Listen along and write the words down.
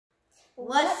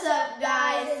What's up,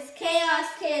 guys? It's Chaos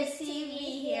Kids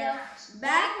TV here,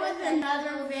 back with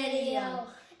another video.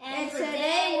 And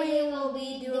today we will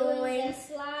be doing the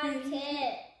slime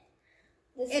kit.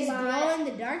 It's glow in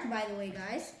the dark, by the way,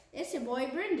 guys. It's your boy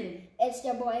Brendan. It's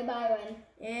your boy Byron.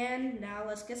 And now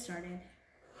let's get started.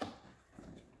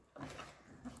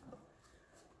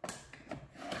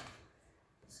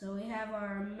 So we have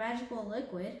our magical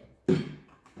liquid.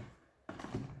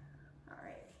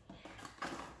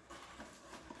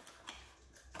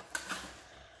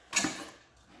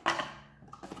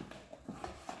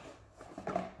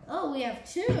 Oh, we have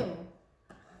two.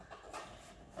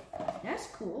 That's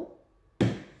cool.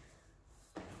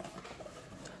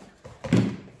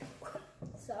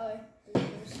 Sorry.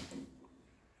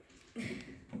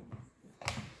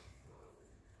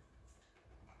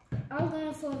 I'm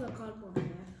gonna throw the cardboard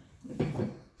in there.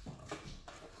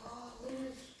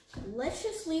 Let's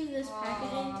just leave this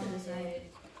packaging to the side.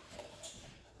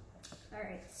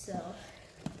 Alright, so.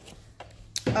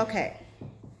 Okay.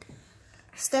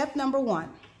 Step number 1.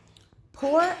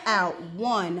 Pour out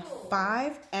 1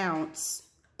 5-ounce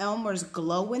Elmer's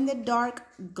glow-in-the-dark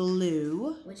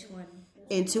glue. Which one?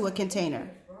 Into a container.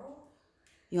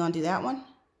 You want to do that one?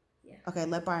 Yeah. Okay,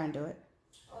 let Byron do it.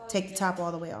 Take the top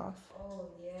all the way off. Oh,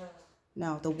 yeah.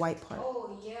 No, the white part.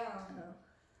 Oh, yeah.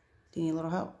 Do you need a little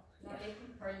help? No, they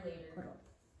can pray later. Hold on.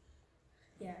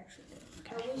 Yeah, actually.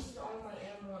 Okay. I wasted all my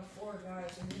ammo on 4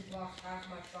 guys, and he blocked half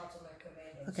my shots on my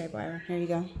commando. Okay, Byron, here you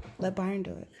go. Let Byron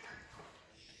do it.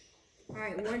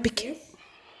 Alright, 1/5.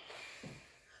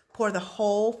 Pour the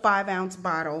whole 5-ounce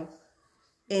bottle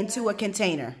into a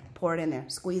container. Pour it in there.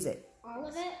 Squeeze it. All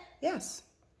of it? Yes.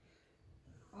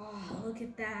 Oh, look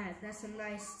at that. That's a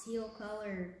nice teal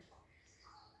color.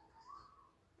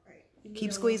 Alright.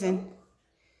 Keep squeezing.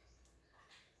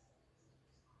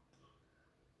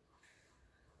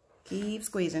 Keep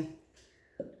squeezing.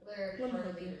 Larry, pray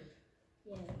later.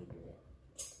 Yeah, you do it.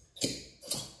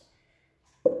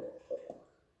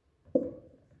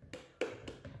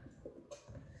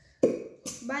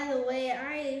 By the way,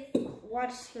 I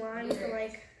watched slime for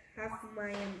like half of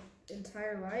my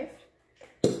entire life.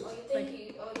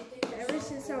 Ever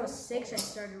since I was 6, I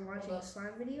started watching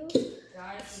slime videos.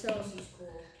 Guys, So,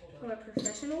 I'm a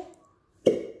professional.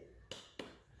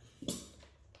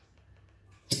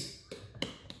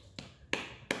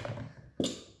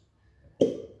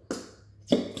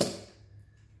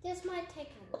 This might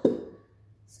take a while.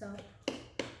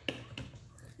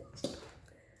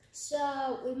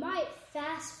 So we might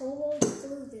fast forward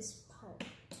through this part.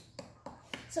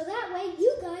 So that way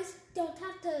you guys don't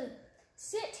have to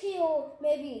sit here,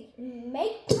 maybe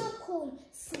make popcorn,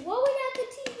 throw it at the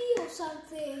TV or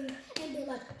something, and be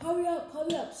like, hurry up,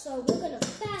 hurry up. So we're going to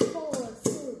fast forward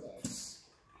through this.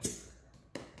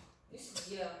 This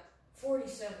is,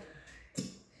 47.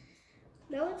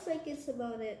 That looks like it's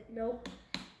about it. Nope.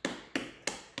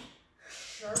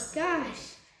 Sure.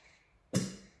 Gosh.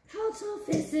 How tough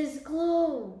is this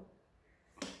glue?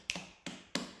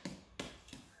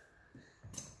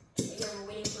 We're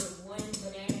waiting for 1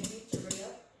 banana juice to hurry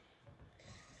up.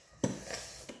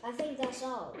 I think that's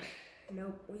all.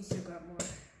 Nope, we still got more.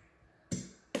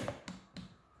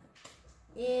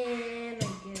 And I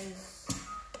guess.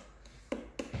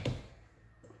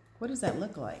 What does that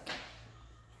look like?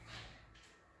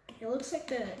 It looks like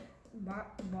the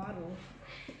bottle.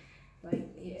 Like,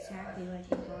 exactly like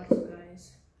the bottle,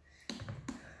 guys.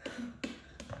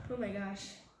 Oh my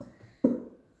gosh.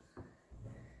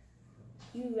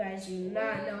 You guys do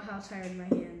not know how tired my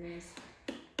hand is.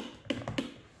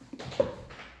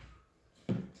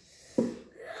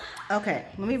 Okay,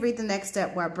 let me read the next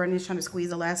step while Brendan's trying to squeeze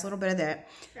the last little bit of that.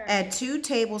 Sure. Add 2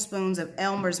 tablespoons of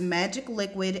Elmer's magic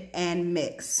liquid and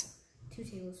mix. 2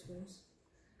 tablespoons.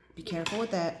 Be careful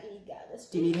with that. You got this.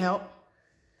 Do you need help?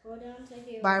 Hold on to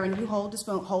here. Byron, you hold the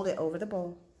spoon. Hold it over the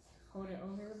bowl. Hold it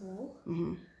over the bowl.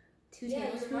 2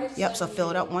 tablespoons. Yep, so fill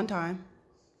it up 1 time.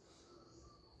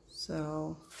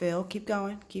 So, fill, keep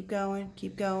going, keep going,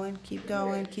 keep going, keep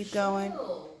going, keep going.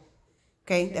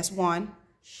 Okay, that's 1.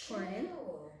 Pour it in.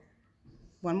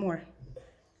 1 more.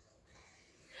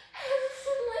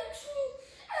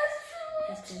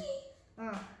 That's good.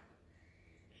 Oh,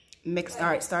 Mix, all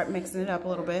right, start mixing it up a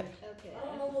little bit. okay.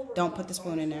 Don't put the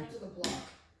spoon in there.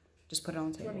 Just put it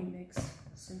on the Let me table. mix.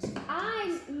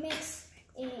 I'm mixing.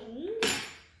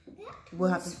 We'll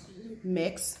have to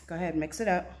mix. Go ahead, mix it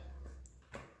up.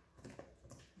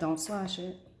 Don't slosh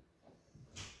it.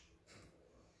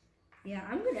 Yeah,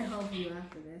 I'm gonna help you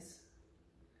after this.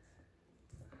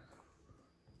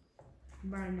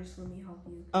 Byron, just let me help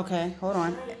you. Okay, hold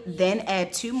on. Then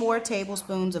add 2 more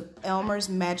tablespoons of Elmer's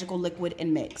magical liquid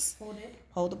and mix. Hold it.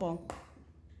 Hold the bowl.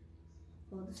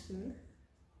 Hold the spoon.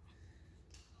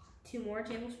 2 more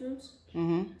tablespoons.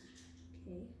 Mm-hmm.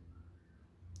 Okay.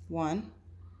 1,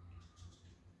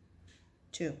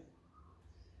 2.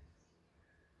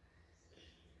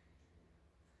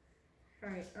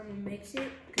 Alright, I'm gonna mix it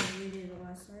because we did it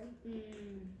last time.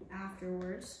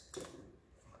 Afterwards.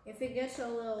 If it gets a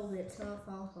little bit tough,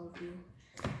 I'll help you.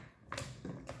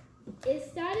 It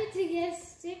started to get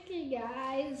sticky,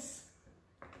 guys.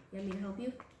 You want me to help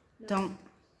you? No. Don't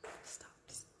stop.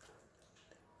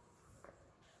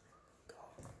 Go.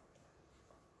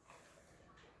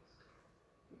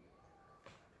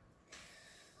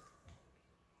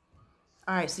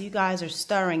 All right, so you guys are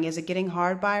stirring. Is it getting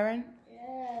hard, Byron?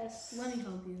 Yes. Let me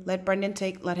help you. Let Brendan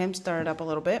let him stir it up a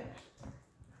little bit.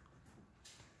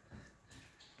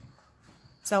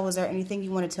 So, is there anything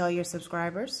you want to tell your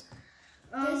subscribers?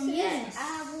 Yes.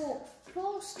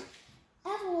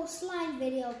 Our slime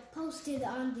video posted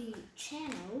on the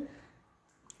channel.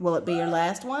 Will it be your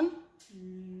last one?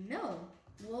 No,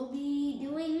 we'll be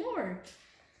doing more.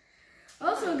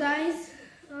 Also, guys,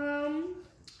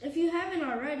 if you haven't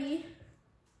already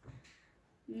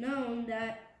known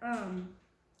that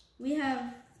we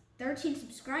have 13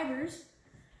 subscribers,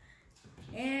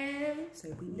 and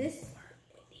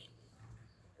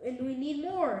we need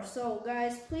more. So,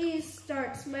 guys, please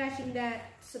start smashing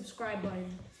that subscribe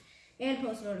button and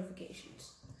post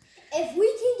notifications. If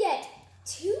we can get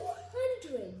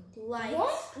 200 Likes.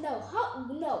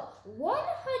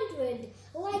 100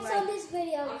 likes on this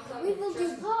video, we will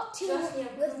do part 2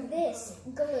 with this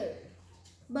glue.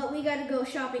 But we gotta go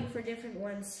shopping for different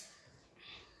ones.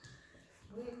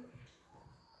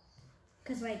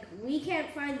 Cause like we can't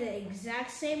find the exact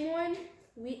same one.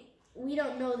 We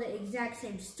don't know the exact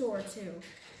same store too.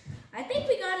 I think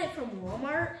we got it from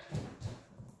Walmart.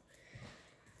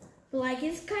 But like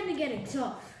it's kinda getting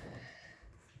tough.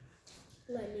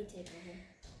 Let me take over.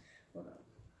 Hold on.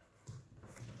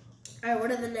 Alright,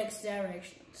 what are the next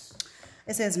directions?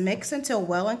 It says mix until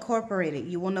well incorporated.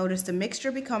 You will notice the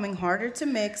mixture becoming harder to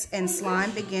mix and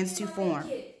slime begins to form.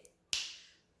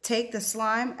 Take the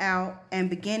slime out and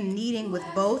begin kneading with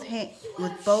both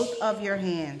of your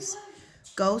hands.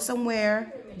 Go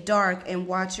somewhere dark and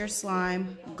watch your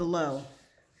slime glow.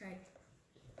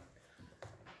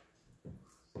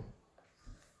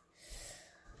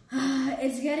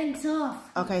 It's getting tough.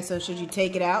 Okay, so should you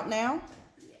take it out now?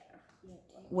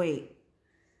 Wait.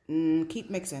 Keep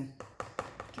mixing.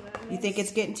 You think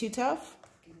it's getting too tough?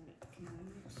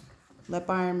 Let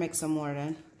Byron mix some more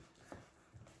then.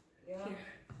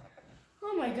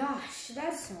 Oh my gosh,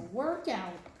 that's a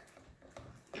workout.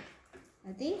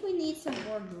 I think we need some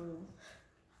more glue.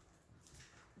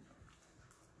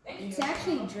 It's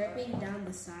actually dripping down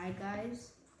the side,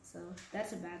 guys. So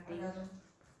that's a bad thing.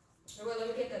 Hey, wait, let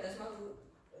me get that. That's my glue.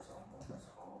 That's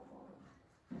all.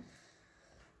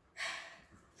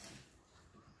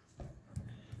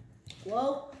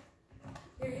 Well,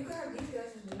 Here, you can have these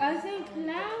guys. I think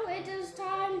now it is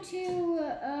time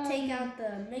to take out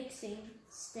the mixing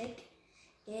stick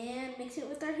and mix it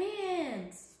with our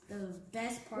hands. The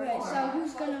best part. Right, so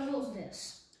who's gonna hold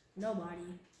this?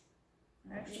 Nobody.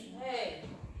 Actually. Hey.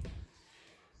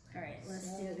 All right,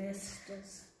 let's do this.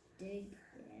 Just dig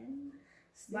in.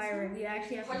 Byron, you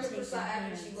actually have to take 100% your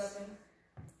accuracy hands. weapon.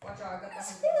 Watch out, I got that.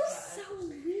 This feels so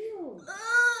real.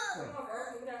 Come on, bro.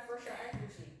 Give me that first shot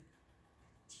accuracy.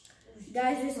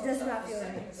 Guys, this does not feel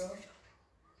right.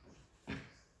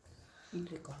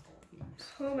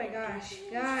 Oh my gosh,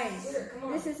 guys, Here, come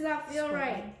on. this does not feel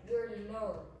right. You already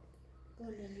know.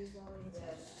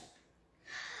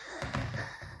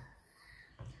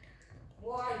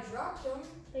 Well, I dropped them.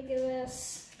 Look at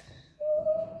this.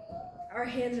 Our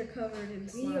hands are covered in We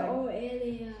slime. are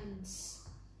aliens.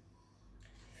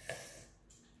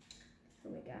 Oh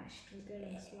my gosh. We're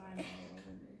getting slime all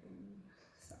over me.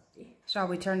 Sorry. Shall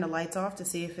we turn the lights off to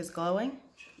see if it's glowing?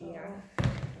 Yeah.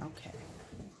 Okay.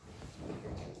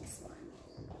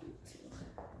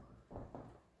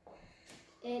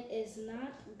 It is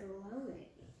not glowing.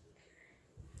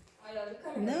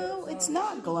 No, it's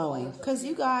not glowing. Because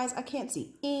you guys, I can't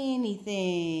see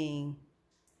anything.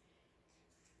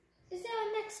 Is there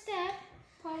a next step?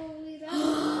 Probably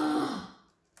that.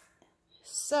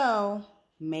 So,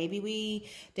 maybe we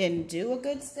didn't do a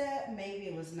good step. Maybe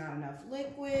it was not enough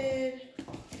liquid.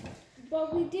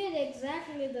 But we did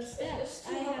exactly the steps.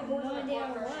 I have no idea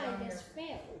why this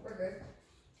failed. We're good.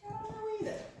 I don't know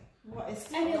either. Well, it's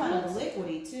And still it kind of looks-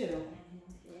 liquidy too.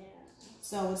 Yeah.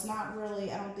 So it's not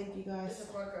really, I don't think you This guys is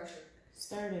blood pressure.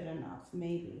 stirred it enough.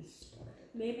 Maybe.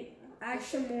 Maybe add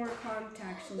some more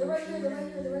contact They're right here, solution. they're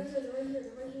right here, they're right here, they're right here,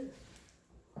 they're right here.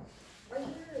 Right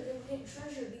here, they were getting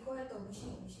treasure. Be quiet though. We see.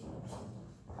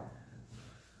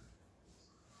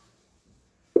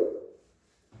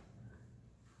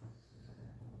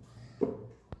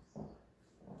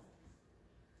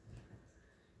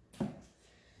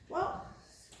 Well,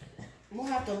 we'll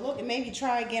have to look and maybe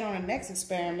try again on the next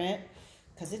experiment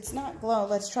because it's not glowing.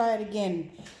 Let's try it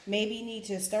again. Maybe you need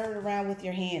to stir it around with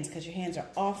your hands because your hands are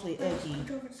awfully icky.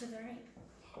 Go over to the right.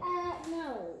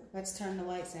 No. Let's turn the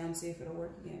lights down and see if it'll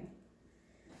work again.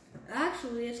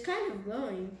 Actually, it's kind of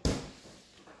glowing.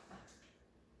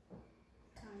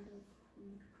 Kind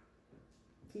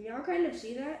of. Can y'all kind of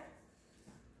see that?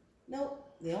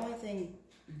 Nope. The only thing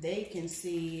they can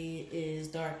see is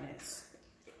darkness.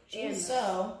 And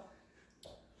So,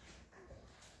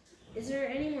 is there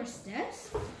any more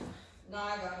steps? No,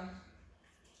 I got him.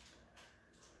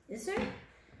 Is there?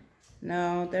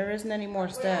 no, there isn't any more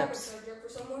steps. Wait, I have a treasure for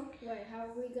someone. Wait, how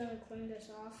are we gonna clean this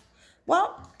off?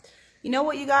 Well, you know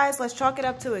what, you guys? Let's chalk it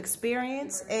up to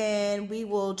experience, and we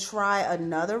will try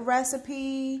another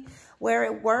recipe where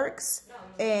it works,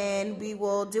 and we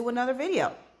will do another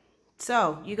video.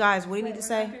 So, you guys, what do you need to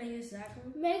say? We're not gonna use that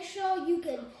one. Make sure you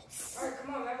can. Alright,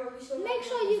 come on, remember, we still Make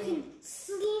sure you can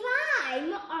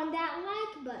slime on that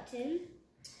like button,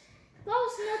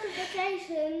 post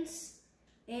notifications,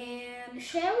 And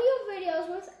share your videos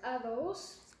with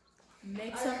others,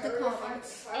 mix up the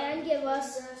comments. and give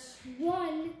us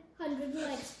 100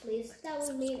 likes, please. That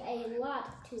would mean a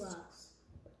lot to us.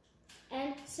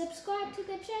 And subscribe to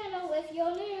the channel if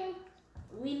you're new.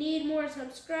 We need more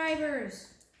subscribers,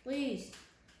 please.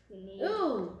 We need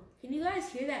Ooh, can you guys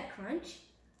hear that crunch?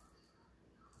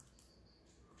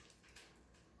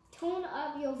 Tone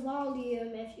up your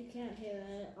volume if you can't hear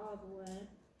it all the way.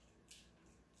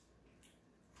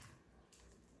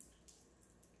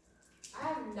 I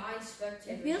have 9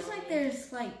 spectators. It feels on like me.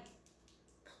 there's like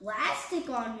plastic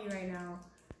on me right now.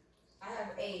 I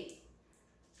have 8.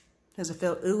 Does it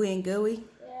feel ooey and gooey?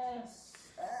 Yes.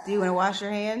 Do you want to wash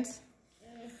your hands?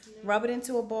 Rub it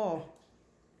into a ball.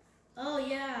 Oh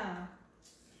yeah.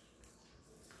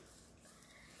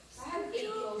 I have 8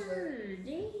 kills there.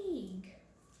 Dang.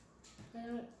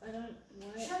 I don't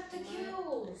want. Shut the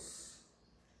kills.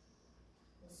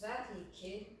 Exactly,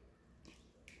 kid.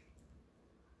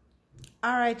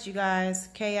 All right, you guys.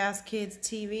 Chaos Kids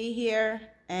TV here,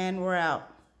 and we're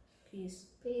out. Peace.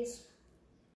 Peace.